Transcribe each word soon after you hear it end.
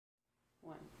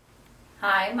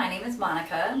Hi, my name is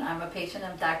Monica. I'm a patient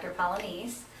of Dr.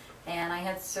 Polynice, and I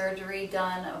had surgery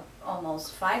done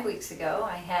almost 5 weeks ago.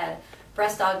 I had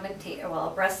breast augmentation,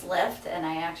 well, breast lift, and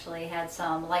I actually had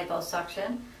some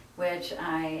liposuction, which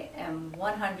I am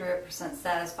 100%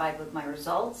 satisfied with my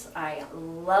results. I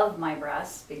love my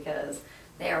breasts because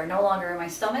they are no longer in my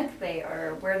stomach. They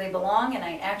are where they belong, and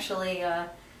I actually am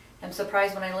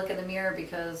surprised when I look in the mirror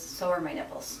because so are my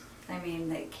nipples. I mean,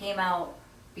 they came out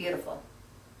beautiful.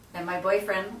 And my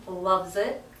boyfriend loves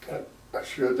it. I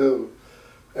sure do.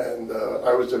 And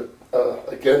I was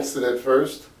against it at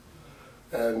first.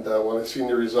 And when I seen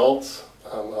the results,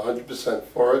 I'm 100%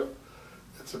 for it.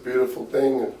 It's a beautiful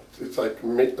thing. It's like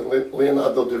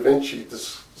Leonardo da Vinci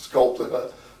sculpted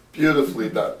it. Beautifully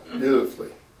done.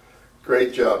 Beautifully.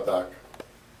 Great job, Doc.